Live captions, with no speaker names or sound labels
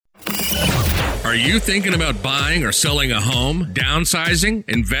Are you thinking about buying or selling a home, downsizing,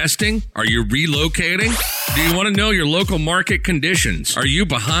 investing? Are you relocating? Do you want to know your local market conditions? Are you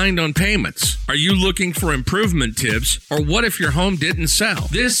behind on payments? Are you looking for improvement tips? Or what if your home didn't sell?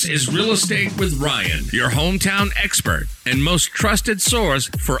 This is Real Estate with Ryan, your hometown expert and most trusted source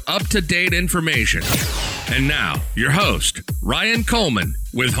for up-to-date information. And now, your host, Ryan Coleman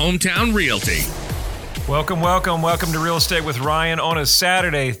with Hometown Realty. Welcome to Real Estate with Ryan on a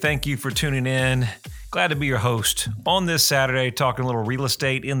Saturday. Thank you for tuning in. Glad to be your host on this Saturday, talking a little real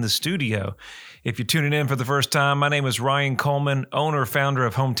estate in the studio. If you're tuning in for the first time, my name is Ryan Coleman, owner, founder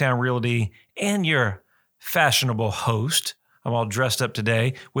of Hometown Realty, and your fashionable host. I'm all dressed up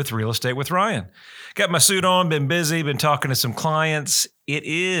today with Real Estate with Ryan. Got my suit on, been busy, been talking to some clients. It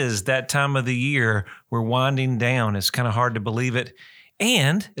is that time of the year. We're winding down. It's kind of hard to believe it.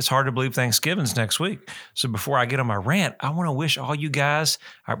 And it's hard to believe Thanksgiving's next week. So before I get on my rant, I want to wish all you guys,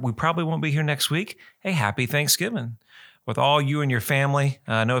 we probably won't be here next week, a happy Thanksgiving. With all you and your family,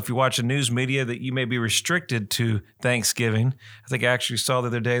 I know if you watch the news media that you may be restricted to Thanksgiving. I think I actually saw the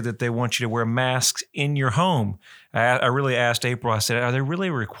other day that they want you to wear masks in your home. I really asked April, I said, are they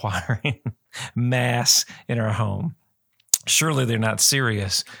really requiring masks in our home? Surely they're not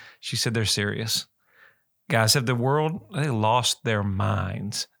serious. She said they're serious. Guys, have the world, they lost their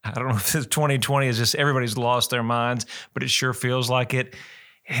minds. I don't know if this 2020 is just everybody's lost their minds, but it sure feels like it.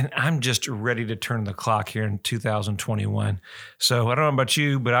 And I'm just ready to turn the clock here in 2021. So I don't know about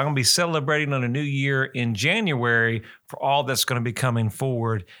you, but I'm going to be celebrating on a new year in January for all that's going to be coming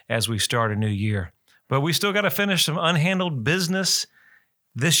forward as we start a new year. But we still got to finish some unhandled business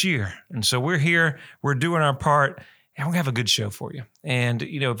this year. And so we're here, we're doing our part, and we're going to have a good show for you. And,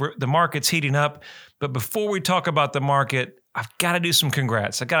 you know, the market's heating up. But before we talk about the market, I've got to do some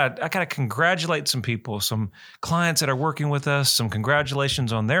congrats. I got to congratulate some people, some clients that are working with us, some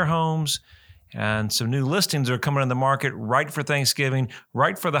congratulations on their homes, and some new listings are coming on the market right for Thanksgiving,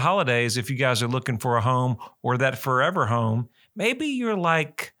 right for the holidays. If you guys are looking for a home or that forever home, maybe you're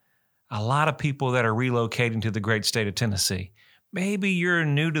like a lot of people that are relocating to the great state of Tennessee. Maybe you're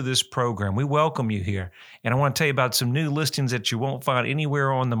new to this program. We welcome you here. And I want to tell you about some new listings that you won't find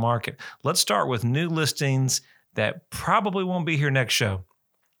anywhere on the market. Let's start with new listings that probably won't be here next show.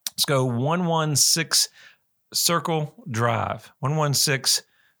 Let's go 116 Circle Drive.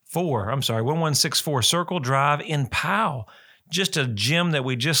 1164 Circle Drive in Powell. Just a gem that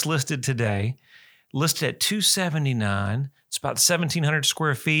we just listed today. Listed at $279. It's about 1,700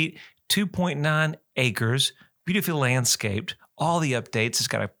 square feet, 2.9 acres, beautifully landscaped. All the updates. It's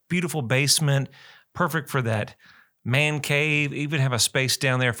got a beautiful basement, perfect for that man cave, even have a space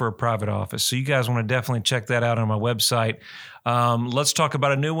down there for a private office. So you guys want to definitely check that out on my website. Let's talk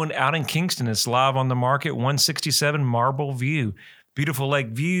about a new one out in Kingston. It's live on the market, 167 Marble View. Beautiful lake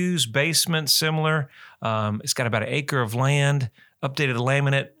views, basement similar. It's got about an acre of land, updated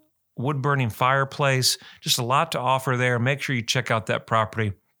laminate, wood-burning fireplace. Just a lot to offer there. Make sure you check out that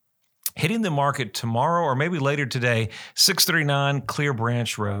property. Hitting the market tomorrow or maybe later today, 639 Clear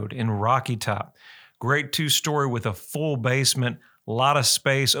Branch Road in Rocky Top. Great two-story with a full basement, a lot of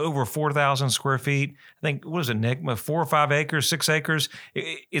space, over 4,000 square feet. I think, what is it, Nick? 4 or 5 acres, 6 acres.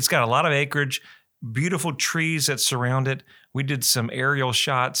 It's got a lot of acreage, beautiful trees that surround it. We did some aerial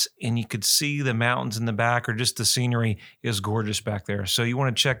shots, and you could see the mountains in the back, or just the scenery is gorgeous back there. So you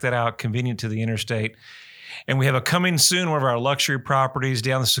want to check that out, convenient to the interstate. And we have a coming soon, one of our luxury properties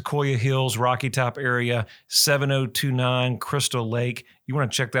down the Sequoia Hills, Rocky Top area, 7029 Crystal Lake. You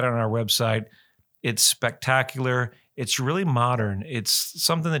want to check that out on our website. It's spectacular. It's really modern. It's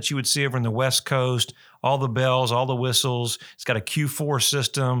something that you would see over in the West Coast, all the bells, all the whistles. It's got a Q4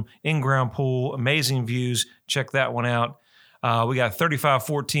 system, in-ground pool, amazing views. Check that one out. We got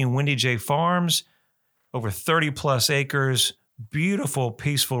 3514 Wendy J Farms, over 30-plus acres, beautiful,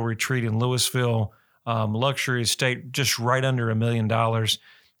 peaceful retreat in Louisville. Luxury estate, just right under $1 million.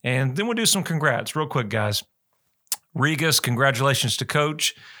 And then we'll do some congrats real quick, guys. Regus, congratulations to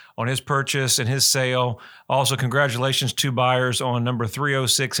Coach on his purchase and his sale. Also, congratulations to buyers on number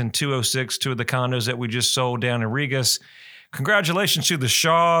 306 and 206, two of the condos that we just sold down in Regus. Congratulations to the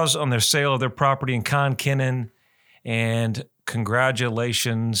Shaws on their sale of their property in Conkennon. And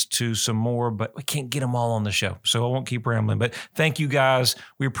congratulations to some more, but we can't get them all on the show, so I won't keep rambling. But thank you, guys.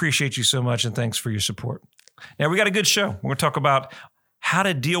 We appreciate you so much, and thanks for your support. Now, we got a good show. We're going to talk about how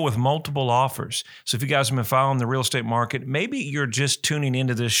to deal with multiple offers. So if you guys have been following the real estate market, maybe you're just tuning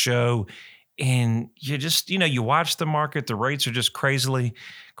into this show and you just, you watch the market, the rates are just crazy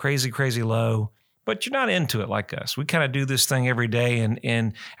low. but you're not into it like us. We kind of do this thing every day.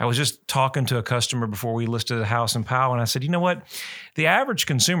 And I was just talking to a customer before we listed a house in Powell, and I said, you know what? The average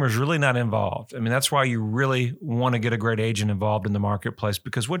consumer is really not involved. I mean, that's why you really want to get a great agent involved in the marketplace,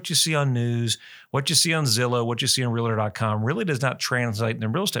 because what you see on news, what you see on Zillow, what you see on Realtor.com really does not translate in the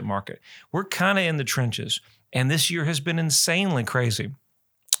real estate market. We're kind of in the trenches. And this year has been insanely crazy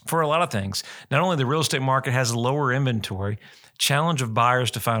for a lot of things. Not only the real estate market has lower inventory, challenge of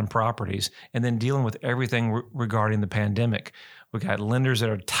buyers to find properties, and then dealing with everything regarding the pandemic. We got lenders that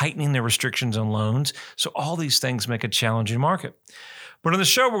are tightening their restrictions on loans. So all these things make a challenging market. But on the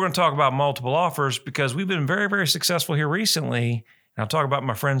show, we're going to talk about multiple offers because we've been very, very successful here recently. And I'll talk about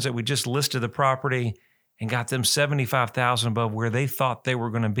my friends that we just listed the property and got them $75,000 above where they thought they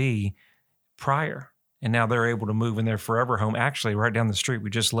were going to be prior. And now they're able to move in their forever home, actually right down the street we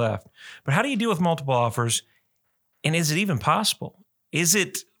just left. But how do you deal with multiple offers? And is it even possible? Is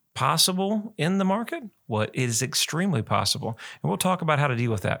it possible in the market? Well, it is extremely possible. And we'll talk about how to deal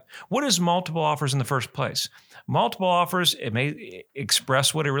with that. What is multiple offers in the first place? Multiple offers, it may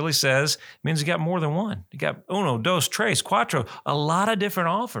express what it really says. It means you got more than one. You got uno, dos, tres, cuatro, a lot of different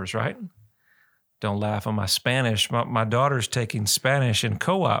offers, right? Don't laugh on my Spanish. My daughter's taking Spanish in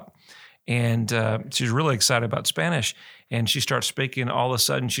co-op. And she's really excited about Spanish. And she starts speaking, all of a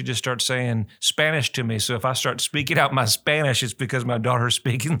sudden, she just starts saying Spanish to me. So if I start speaking out my Spanish, it's because my daughter's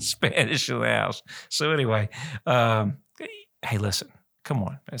speaking Spanish in the house. So anyway, hey, listen, come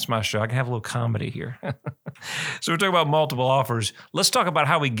on. It's my show. I can have a little comedy here. So we're talking about multiple offers. Let's talk about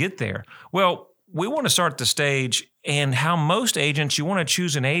how we get there. Well, we want to start the stage and how most agents, you want to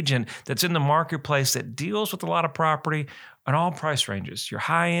choose an agent that's in the marketplace that deals with a lot of property on all price ranges, your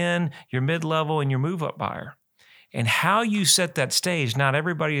high end, your mid-level, and your move-up buyer. And how you set that stage, not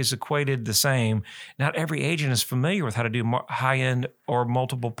everybody is equated the same. Not every agent is familiar with how to do high-end or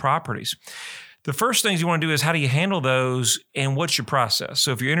multiple properties. The first things you want to do is how do you handle those and what's your process?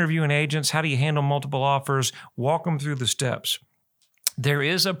 So if you're interviewing agents, how do you handle multiple offers? Walk them through the steps. There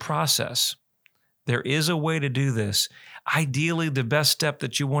is a process. There is a way to do this. Ideally, the best step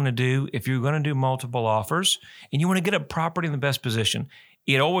that you want to do if you're going to do multiple offers and you want to get a property in the best position,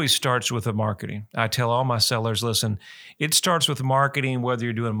 it always starts with the marketing. I tell all my sellers, listen, it starts with marketing, whether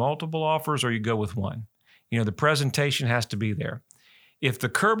you're doing multiple offers or you go with one. You know, the presentation has to be there. If the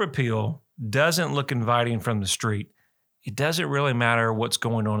curb appeal doesn't look inviting from the street, it doesn't really matter what's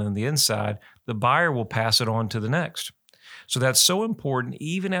going on in the inside. The buyer will pass it on to the next. So that's so important,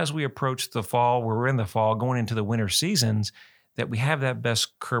 even as we approach the fall, we're in the fall, going into the winter seasons, that we have that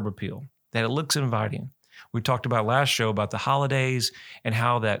best curb appeal, that it looks inviting. We talked about last show about the holidays and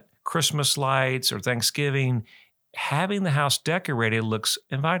how that Christmas lights or Thanksgiving, having the house decorated looks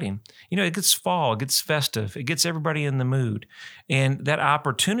inviting. You know, it gets fall, it gets festive, it gets everybody in the mood. And that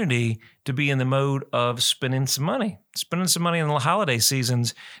opportunity to be in the mode of spending some money in the holiday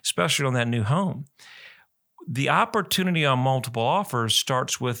seasons, especially on that new home. The opportunity on multiple offers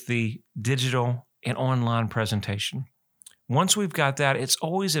starts with the digital and online presentation. Once we've got that, it's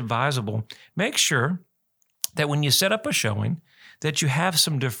always advisable. Make sure that when you set up a showing, that you have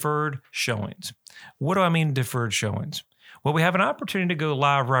some deferred showings. What do I mean deferred showings? Well, we have an opportunity to go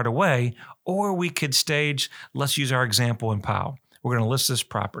live right away, or we could stage, let's use our example in Powell. We're going to list this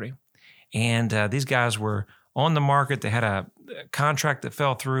property. And these guys were on the market. They had a contract that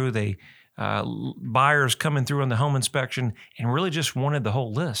fell through. They buyers coming through on the home inspection and really just wanted the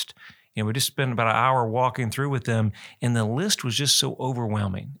whole list. You know, we just spent about an hour walking through with them, and the list was just so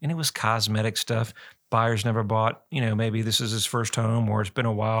overwhelming. And it was cosmetic stuff. Buyers never bought, you know, maybe this is his first home or it's been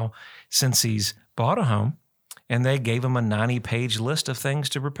a while since he's bought a home. And they gave him a 90-page list of things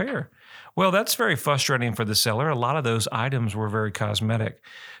to repair. Well, that's very frustrating for the seller. A lot of those items were very cosmetic.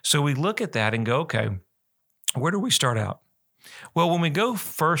 So we look at that and go, okay, where do we start out? Well, when we go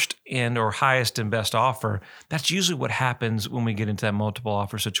first and or highest and best offer, that's usually what happens when we get into that multiple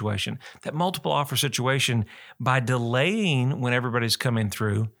offer situation. That multiple offer situation, by delaying when everybody's coming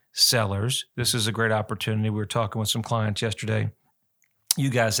through, sellers, this is a great opportunity. We were talking with some clients yesterday. You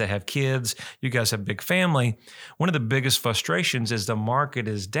guys that have kids, you guys have big family. One of the biggest frustrations is the market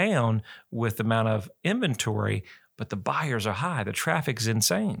is down with the amount of inventory, but the buyers are high. The traffic is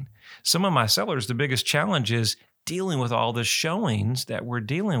insane. Some of my sellers, the biggest challenge is dealing with all the showings that we're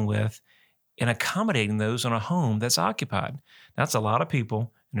dealing with and accommodating those on a home that's occupied. That's a lot of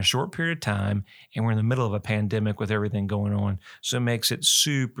people in a short period of time, and we're in the middle of a pandemic with everything going on. So it makes it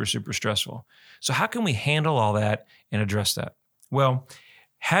super, super stressful. So how can we handle all that and address that? Well,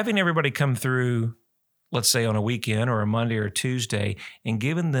 having everybody come through, let's say on a weekend or a Monday or a Tuesday, and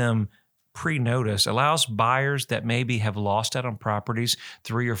giving them pre-notice allows buyers that maybe have lost out on properties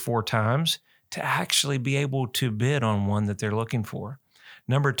 3 or 4 times to actually be able to bid on one that they're looking for.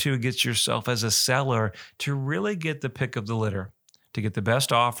 Number two, get yourself as a seller to really get the pick of the litter, to get the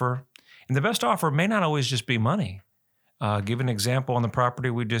best offer. And the best offer may not always just be money. Give an example on the property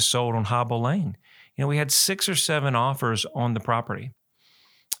we just sold on Hobble Lane. We had 6 or 7 offers on the property.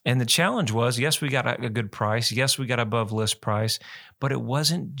 And the challenge was, yes, we got a good price. Yes, we got above list price, but it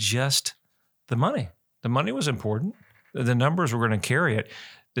wasn't just the money. The money was important. The numbers were going to carry it.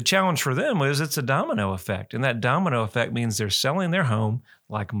 The challenge for them was it's a domino effect. And that domino effect means they're selling their home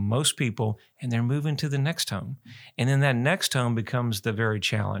like most people, and they're moving to the next home. And then that next home becomes the very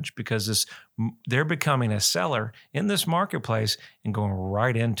challenge because they're becoming a seller in this marketplace and going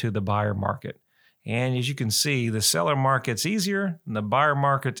right into the buyer market. And as you can see, the seller market's easier and the buyer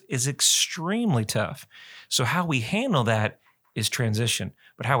market is extremely tough. So how we handle that is transition.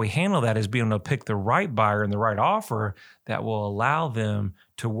 But how we handle that is being able to pick the right buyer and the right offer that will allow them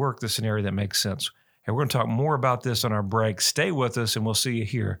to work the scenario that makes sense. And we're going to talk more about this on our break. Stay with us, and we'll see you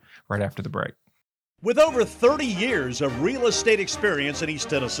here right after the break. With over 30 years of real estate experience in East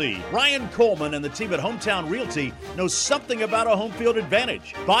Tennessee, Ryan Coleman and the team at Hometown Realty know something about a home field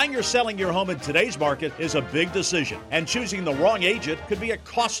advantage. Buying or selling your home in today's market is a big decision, and choosing the wrong agent could be a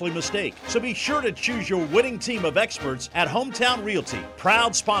costly mistake. So be sure to choose your winning team of experts at Hometown Realty,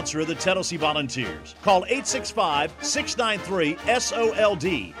 proud sponsor of the Tennessee Volunteers. Call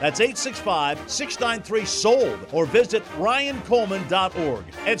 865-693-SOLD. That's 865-693-SOLD, or visit ryancoleman.org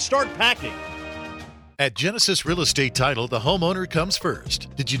and start packing. At Genesis Real Estate Title, the homeowner comes first.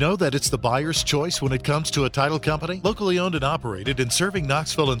 Did you know that it's the buyer's choice when it comes to a title company? Locally owned and operated and serving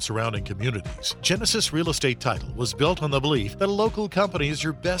Knoxville and surrounding communities, Genesis Real Estate Title was built on the belief that a local company is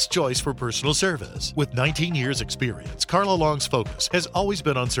your best choice for personal service. With 19 years experience, Carla Long's focus has always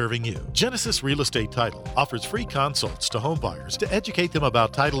been on serving you. Genesis Real Estate Title offers free consults to home buyers to educate them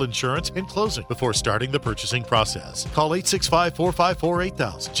about title insurance and closing before starting the purchasing process. Call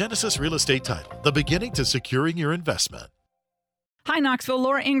 865-454-8000. Genesis Real Estate Title, the beginning to securing your investment. Hi, Knoxville.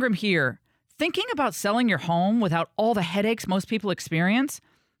 Laura Ingram here. Thinking about selling your home without all the headaches most people experience?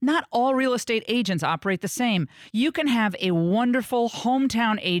 Not all real estate agents operate the same. You can have a wonderful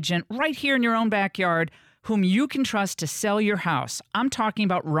hometown agent right here in your own backyard whom you can trust to sell your house. I'm talking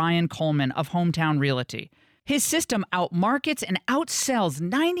about Ryan Coleman of Hometown Realty. His system outmarkets and outsells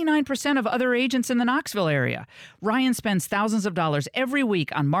 99% of other agents in the Knoxville area. Ryan spends thousands of dollars every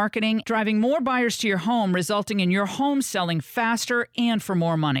week on marketing, driving more buyers to your home, resulting in your home selling faster and for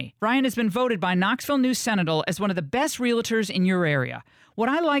more money. Ryan has been voted by Knoxville News Sentinel as one of the best realtors in your area. What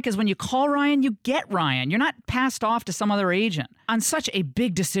I like is when you call Ryan, you get Ryan. You're not passed off to some other agent. On such a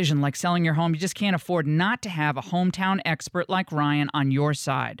big decision like selling your home, you just can't afford not to have a hometown expert like Ryan on your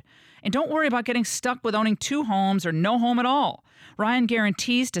side. And don't worry about getting stuck with owning 2 homes or no home at all. Ryan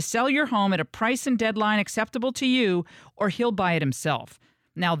guarantees to sell your home at a price and deadline acceptable to you, or he'll buy it himself.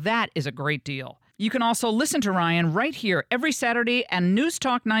 Now that is a great deal. You can also listen to Ryan right here every Saturday at News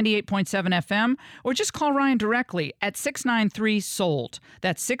Talk 98.7 FM, or just call Ryan directly at 693-SOLD.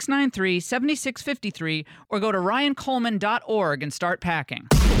 That's 693-7653, or go to ryancoleman.org and start packing.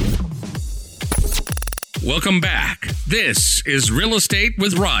 Welcome back. This is Real Estate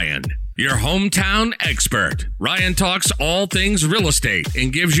with Ryan, your hometown expert. Ryan talks all things real estate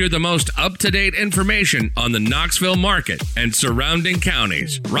and gives you the most up-to-date information on the Knoxville market and surrounding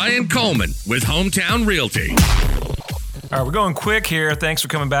counties. Ryan Coleman with Hometown Realty. All right, we're going quick here. Thanks for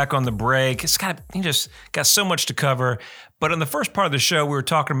coming back on the break. You just got so much to cover. But in the first part of the show, we were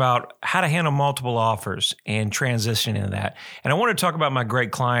talking about how to handle multiple offers and transition into that. And I want to talk about my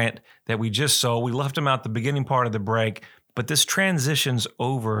great client that we just sold. We left him out the beginning part of the break, but this transitions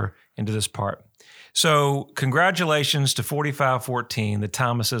over into this part. So congratulations to 4514, the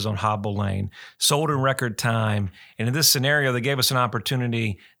Thomases on Hobble Lane, sold in record time. And in this scenario, they gave us an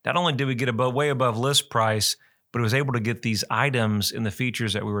opportunity. Not only did we get way above list price, but it was able to get these items and the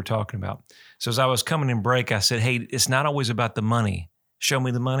features that we were talking about. So as I was coming in break, I said, hey, it's not always about the money. Show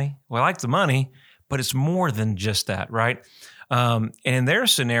me the money. Well, I like the money, but it's more than just that, right? And in their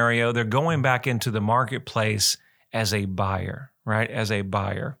scenario, they're going back into the marketplace as a buyer, right? As a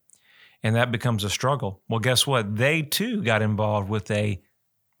buyer. And that becomes a struggle. Well, guess what? They too got involved with a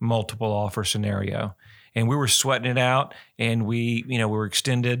multiple offer scenario. And we were sweating it out, and we were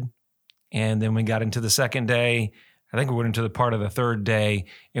extended. And then we got into the second day. I think we went into the part of the third day,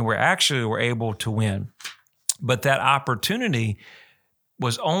 and we're able to win. But that opportunity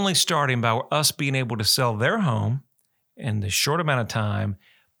was only starting by us being able to sell their home in the short amount of time,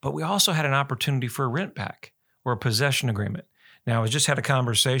 but we also had an opportunity for a rent back or a possession agreement. Now, I just had a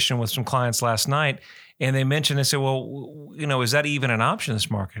conversation with some clients last night, and they mentioned, they said, well, is that even an option in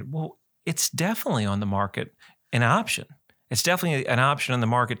this market? Well, it's definitely on the market, an option. It's definitely an option on the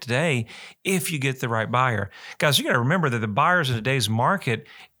market today if you get the right buyer. Guys, you got to remember that the buyers in today's market,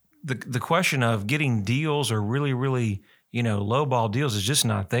 the question of getting deals or really, really, lowball deals is just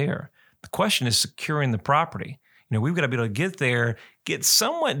not there. The question is securing the property. We've got to be able to get there, get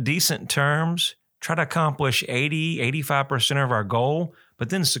somewhat decent terms, try to accomplish 80, 85% of our goal, but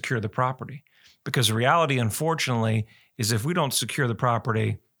then secure the property. Because the reality, unfortunately, is if we don't secure the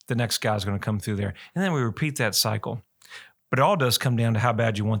property, the next guy's going to come through there. And then we repeat that cycle. But it all does come down to how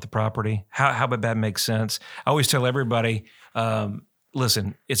bad you want the property, how bad makes sense. I always tell everybody,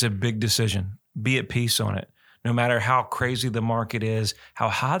 listen, it's a big decision. Be at peace on it. No matter how crazy the market is, how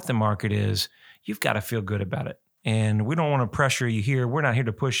hot the market is, you've got to feel good about it. And we don't want to pressure you here. We're not here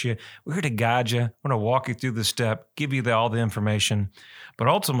to push you. We're here to guide you. We're going to walk you through the step, give you all the information. But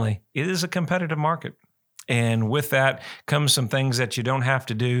ultimately, it is a competitive market. And with that comes some things that you don't have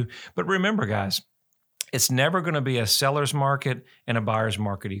to do. But remember, guys, it's never going to be a seller's market and a buyer's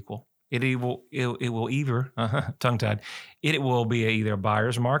market equal. It will either, tongue-tied, it will be either a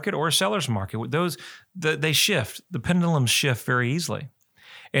buyer's market or a seller's market. They shift. The pendulums shift very easily.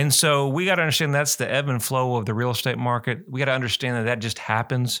 And so we got to understand that's the ebb and flow of the real estate market. We got to understand that just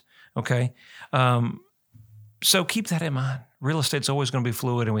happens, okay? So keep that in mind. Real estate's always going to be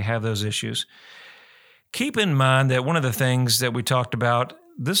fluid, and we have those issues. Keep in mind that one of the things that we talked about,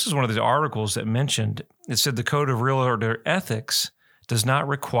 this is one of the articles that mentioned, it said the Code of Realtor Ethics does not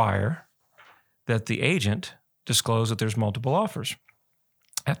require that the agent disclose that there's multiple offers.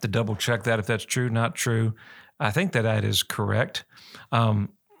 I have to double check that if that's true, not true. I think that is correct.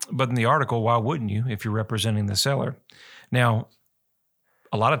 But in the article, why wouldn't you if you're representing the seller? Now,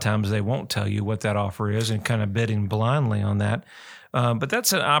 a lot of times they won't tell you what that offer is and kind of bidding blindly on that. But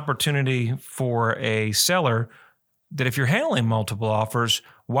that's an opportunity for a seller that if you're handling multiple offers,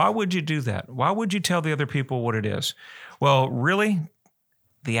 why would you do that? Why would you tell the other people what it is? Well, really,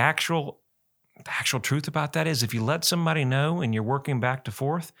 the actual truth about that is if you let somebody know and you're working back to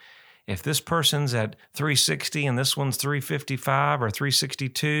forth, if this person's at 360 and this one's 355 or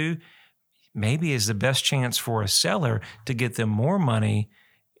 362, maybe is the best chance for a seller to get them more money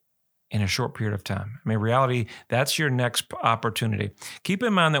in a short period of time. I mean, reality, that's your next opportunity. Keep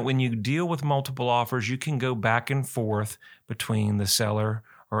in mind that when you deal with multiple offers, you can go back and forth between the seller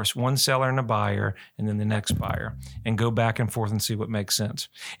or one seller and a buyer and then the next buyer and go back and forth and see what makes sense.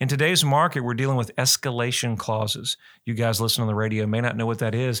 In today's market, we're dealing with escalation clauses. You guys listen on the radio may not know what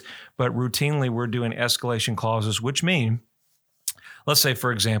that is, but routinely we're doing escalation clauses, which mean, let's say,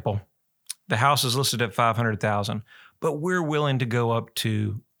 for example, the house is listed at $500,000, but we're willing to go up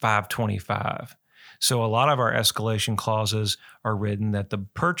to $525,000. So a lot of our escalation clauses are written that the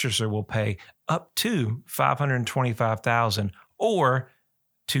purchaser will pay up to $525,000 or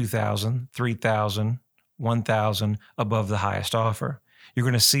 $2,000, $3,000, $1,000 above the highest offer. You're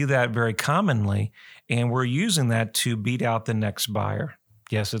going to see that very commonly, and we're using that to beat out the next buyer.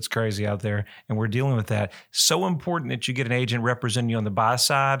 Yes, it's crazy out there, and we're dealing with that. So important that you get an agent representing you on the buy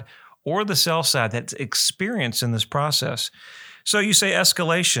side or the sell side that's experienced in this process. So you say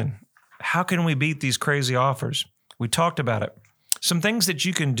escalation. How can we beat these crazy offers? We talked about it. Some things that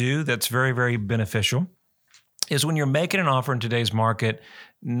you can do that's very, very beneficial is when you're making an offer in today's market,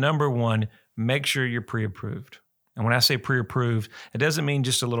 number one, make sure you're pre-approved. And when I say pre-approved, it doesn't mean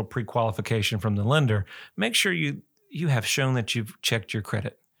just a little pre-qualification from the lender. Make sure you have shown that you've checked your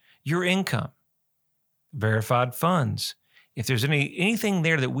credit, your income, verified funds. If there's anything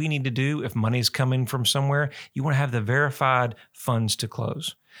there that we need to do, if money's coming from somewhere, you want to have the verified funds to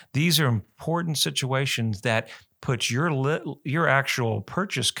close. These are important situations that put your actual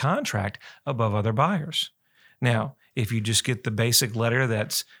purchase contract above other buyers. Now, if you just get the basic letter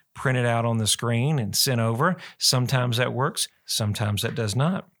that's printed out on the screen and sent over, sometimes that works, sometimes that does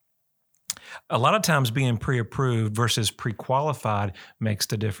not. A lot of times being pre-approved versus pre-qualified makes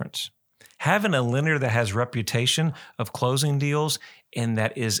the difference. Having a lender that has reputation of closing deals and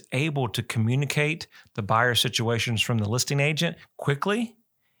that is able to communicate the buyer situations from the listing agent quickly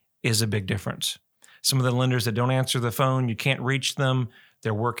is a big difference. Some of the lenders that don't answer the phone, you can't reach them.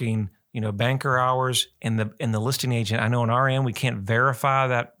 They're working, banker hours, and the listing agent. I know on our end we can't verify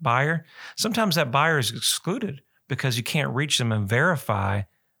that buyer. Sometimes that buyer is excluded because you can't reach them and verify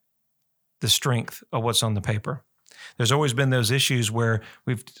the strength of what's on the paper. There's always been those issues where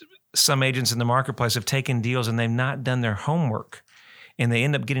some agents in the marketplace have taken deals and they've not done their homework, and they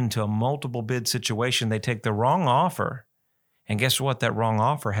end up getting into a multiple bid situation. They take the wrong offer, and guess what? That wrong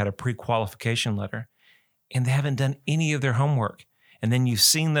offer had a pre-qualification letter, and they haven't done any of their homework. And then you've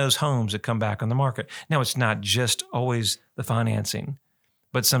seen those homes that come back on the market. Now, it's not just always the financing,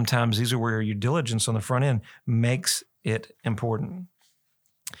 but sometimes these are where your diligence on the front end makes it important.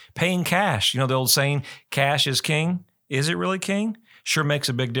 Paying cash. The old saying, cash is king. Is it really king? Sure makes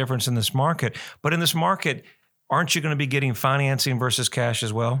a big difference in this market. But in this market, aren't you going to be getting financing versus cash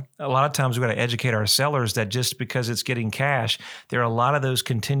as well? A lot of times we've got to educate our sellers that just because it's getting cash, there are a lot of those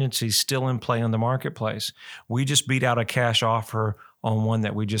contingencies still in play in the marketplace. We just beat out a cash offer on one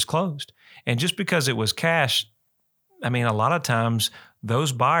that we just closed. And just because it was cash, a lot of times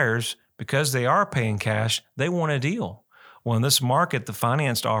those buyers, because they are paying cash, they want a deal. Well, in this market, the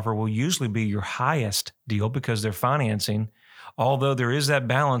financed offer will usually be your highest deal because they're financing. Although there is that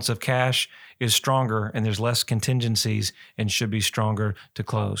balance of cash is stronger and there's less contingencies and should be stronger to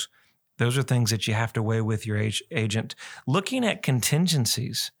close. Those are things that you have to weigh with your agent. Looking at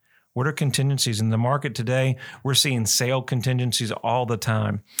contingencies. What are contingencies? In the market today, we're seeing sale contingencies all the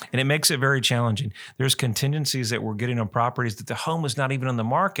time, and it makes it very challenging. There's contingencies that we're getting on properties that the home is not even on the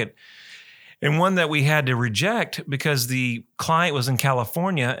market. And one that we had to reject because the client was in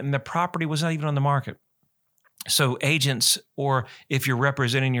California and the property was not even on the market. So agents, or if you're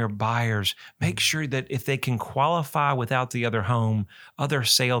representing your buyers, make sure that if they can qualify without the other home, other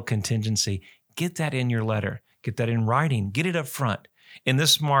sale contingency, get that in your letter, get that in writing, get it up front. In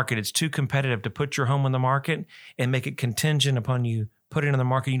this market, it's too competitive to put your home on the market and make it contingent upon you put it on the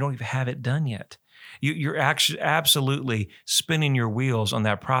market. You don't even have it done yet. You're actually absolutely spinning your wheels on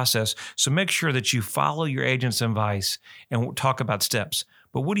that process. So make sure that you follow your agent's advice, and we'll talk about steps.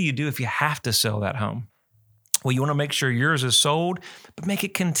 But what do you do if you have to sell that home? Well, you want to make sure yours is sold, but make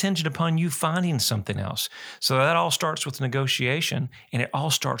it contingent upon you finding something else. So that all starts with negotiation, and it all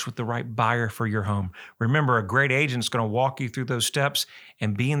starts with the right buyer for your home. Remember, a great agent is going to walk you through those steps,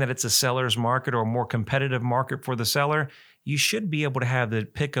 and being that it's a seller's market or a more competitive market for the seller, you should be able to have the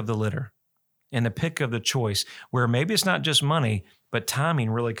pick of the litter and the pick of the choice, where maybe it's not just money, but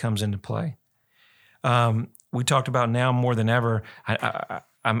timing really comes into play. We talked about now more than ever,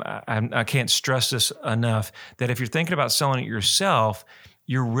 I can't stress this enough, that if you're thinking about selling it yourself,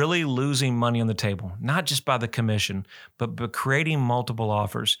 you're really losing money on the table, not just by the commission, but creating multiple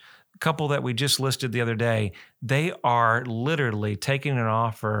offers. A couple that we just listed the other day, they are literally taking an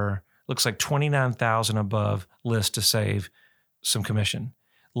offer, looks like $29,000 above list to save some commission.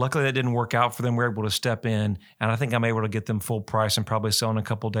 Luckily, that didn't work out for them. We're able to step in, and I think I'm able to get them full price and probably sell in a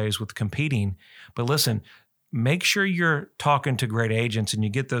couple of days with competing. But listen, make sure you're talking to great agents and you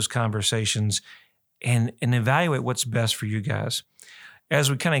get those conversations and evaluate what's best for you guys.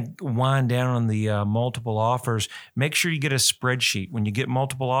 As we kind of wind down on the multiple offers, make sure you get a spreadsheet. When you get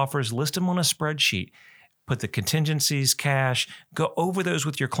multiple offers, list them on a spreadsheet. Put the contingencies, cash, go over those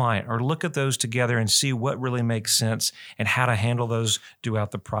with your client or look at those together and see what really makes sense and how to handle those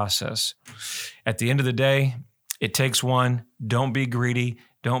throughout the process. At the end of the day, it takes one. Don't be greedy.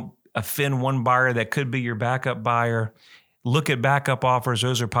 Don't offend one buyer that could be your backup buyer. Look at backup offers.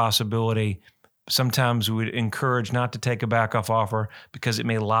 Those are a possibility. Sometimes we would encourage not to take a backup offer because it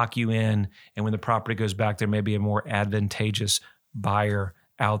may lock you in. And when the property goes back, there may be a more advantageous buyer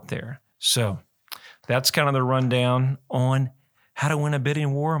out there. So that's kind of the rundown on how to win a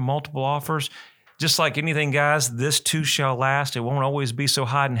bidding war, multiple offers. Just like anything, guys, this too shall last. It won't always be so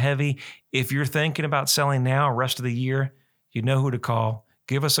hot and heavy. If you're thinking about selling now, rest of the year, you know who to call.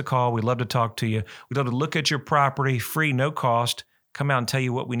 Give us a call. We'd love to talk to you. We'd love to look at your property, free, no cost, come out and tell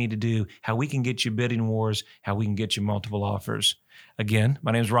you what we need to do, how we can get you bidding wars, how we can get you multiple offers. Again,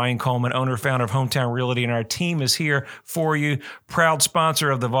 my name is Ryan Coleman, owner, founder of Hometown Realty, and our team is here for you. Proud sponsor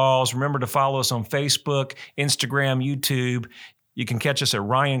of the Vols. Remember to follow us on Facebook, Instagram, YouTube. You can catch us at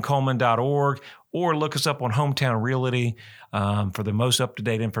ryancoleman.org or look us up on Hometown Realty for the most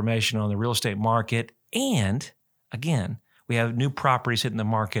up-to-date information on the real estate market. And again, we have new properties hitting the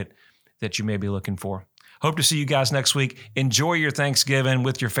market that you may be looking for. Hope to see you guys next week. Enjoy your Thanksgiving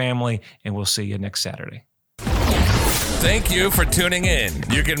with your family, and we'll see you next Saturday. Thank you for tuning in.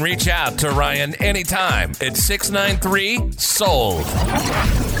 You can reach out to Ryan anytime at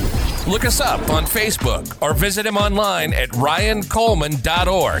 693-SOLD. Look us up on Facebook or visit him online at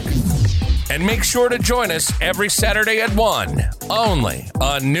ryancoleman.org. And make sure to join us every Saturday at 1, only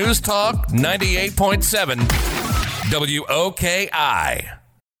on News Talk 98.7 WOKI.